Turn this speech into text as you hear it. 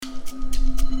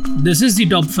This is the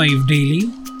Top 5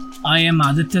 Daily. I am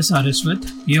Aditya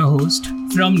Saraswat, your host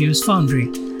from News Foundry.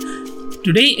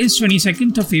 Today is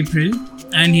 22nd of April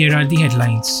and here are the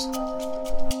headlines.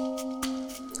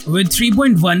 With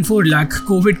 3.14 lakh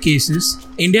COVID cases,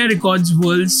 India records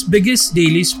world's biggest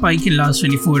daily spike in last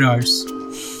 24 hours.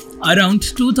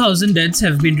 Around 2,000 deaths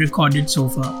have been recorded so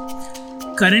far.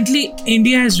 Currently,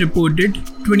 India has reported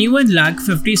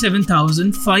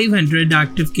 21,57,500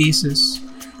 active cases.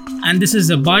 And this is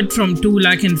apart from 2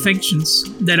 lakh infections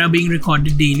that are being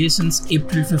recorded daily since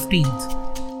April 15th.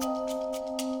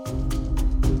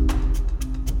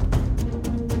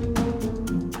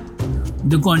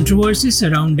 The controversy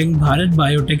surrounding Bharat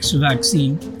Biotech's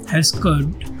vaccine has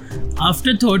curbed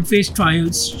after third phase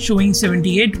trials showing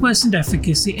 78%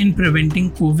 efficacy in preventing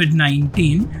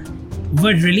COVID-19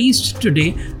 were released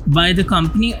today by the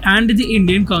company and the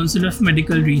Indian Council of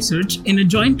Medical Research in a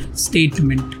joint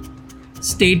statement,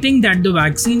 stating that the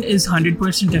vaccine is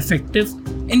 100% effective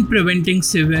in preventing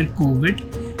severe COVID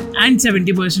and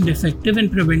 70% effective in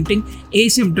preventing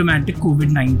asymptomatic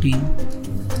COVID-19.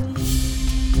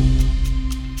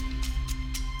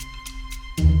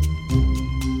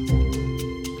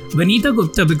 Vanita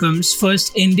Gupta becomes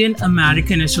first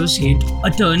Indian-American Associate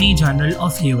Attorney General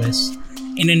of US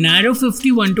in a narrow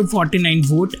 51-49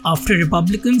 vote after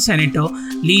Republican Senator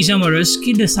Lisa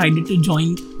Murkowski decided to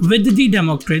join with the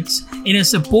Democrats in a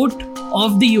support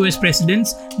of the US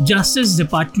President's Justice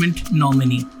Department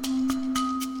nominee.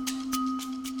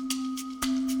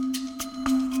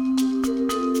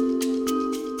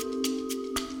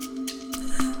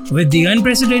 With the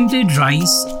unprecedented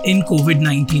rise in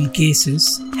COVID-19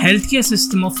 cases, healthcare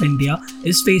system of India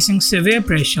is facing severe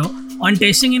pressure on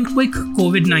testing in quick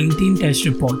COVID-19 test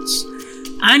reports.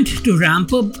 And to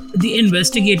ramp up the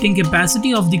investigating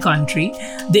capacity of the country,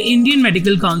 the Indian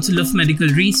Medical Council of Medical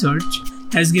Research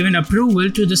has given approval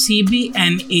to the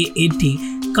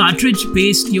CBNAAT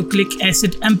cartridge-based nucleic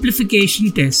acid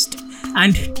amplification test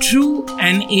and True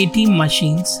NAT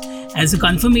machines as a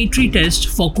confirmatory test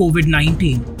for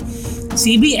COVID-19.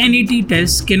 CBNAT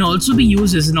tests can also be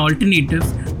used as an alternative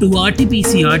to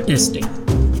RT-PCR testing.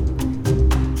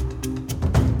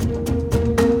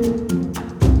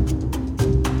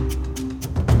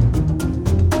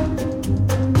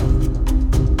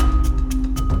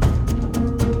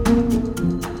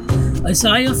 A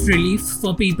sigh of relief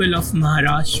for people of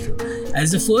Maharashtra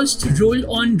as the first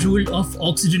roll-on roll of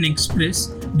Oxygen Express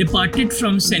departed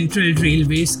from Central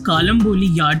Railway's Kalamboli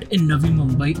yard in Navi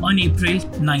Mumbai on April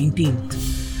 19th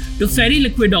to ferry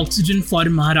liquid oxygen for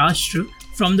Maharashtra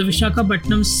from the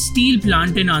Visakhapatnam steel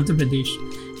plant in Andhra Pradesh.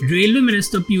 Railway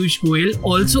Minister Piyush Goyal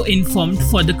also informed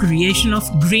for the creation of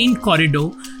Green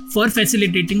Corridor for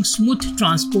facilitating smooth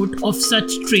transport of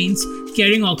such trains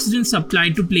carrying oxygen supply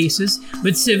to places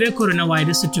with severe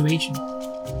coronavirus situation.